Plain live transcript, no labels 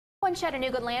One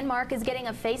Chattanooga landmark is getting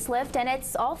a facelift, and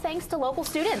it's all thanks to local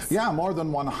students. Yeah, more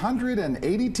than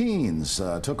 180 teens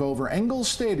took over Engel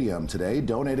Stadium today,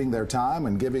 donating their time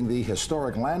and giving the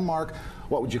historic landmark,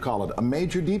 what would you call it, a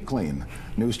major deep clean.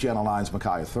 News Channel 9's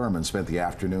Micaiah Thurman spent the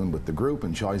afternoon with the group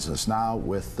and joins us now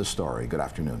with the story. Good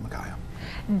afternoon, Micaiah.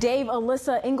 Dave,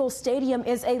 Alyssa, Engel Stadium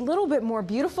is a little bit more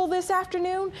beautiful this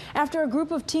afternoon after a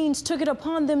group of teens took it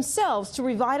upon themselves to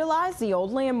revitalize the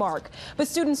old landmark. But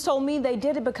students told me they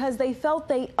did it because they felt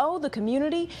they owe the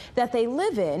community that they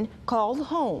live in called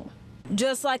home.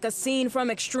 Just like a scene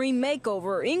from Extreme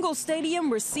Makeover, Engel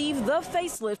Stadium received the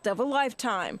facelift of a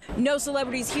lifetime. No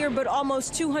celebrities here, but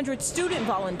almost 200 student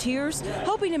volunteers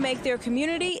hoping to make their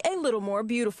community a little more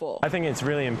beautiful. I think it's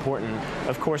really important,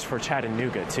 of course, for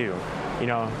Chattanooga too. You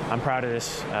know, I'm proud of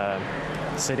this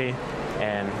city,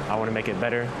 and I want to make it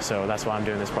better, so that's why I'm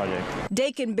doing this project.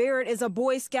 Dakin Barrett is a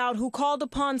Boy Scout who called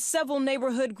upon several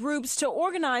neighborhood groups to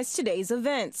organize today's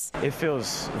events. It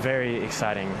feels very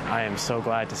exciting. I am so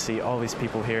glad to see all these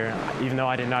people here. Even though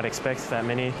I did not expect that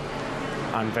many,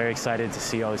 I'm very excited to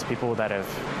see all these people that have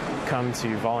come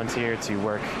to volunteer to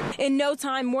work. In no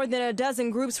time, more than a dozen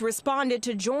groups responded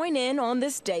to join in on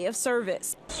this day of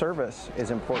service. Service is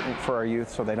important for our youth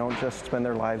so they don't just spend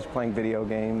their lives playing video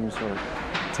games or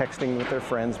texting with their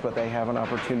friends, but they have an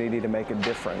opportunity to make a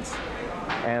difference.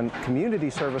 And community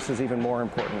service is even more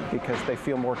important because they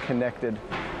feel more connected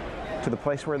to the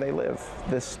place where they live.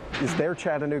 This is their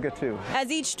Chattanooga too. As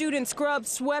each student scrubbed,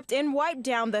 swept, and wiped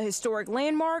down the historic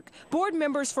landmark, board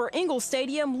members for Engel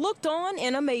Stadium looked on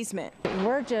in amazement.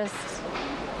 We're just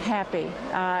happy.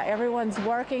 Everyone's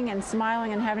working and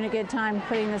smiling and having a good time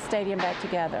putting the stadium back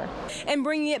together. And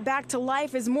bringing it back to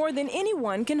life is more than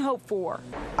anyone can hope for.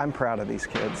 I'm proud of these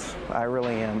kids. I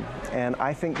really am. And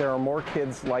I think there are more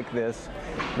kids like this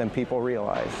than people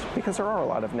realize, because there are a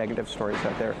lot of negative stories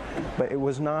out there. But it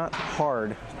was not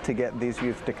hard to get these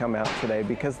youth to come out today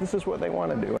because this is what they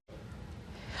want to do.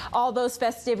 All those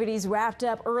festivities wrapped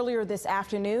up earlier this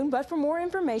afternoon, but for more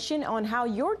information on how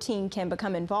your team can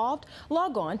become involved,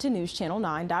 log on to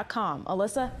newschannel9.com.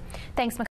 Alyssa? Thanks, Micaiah.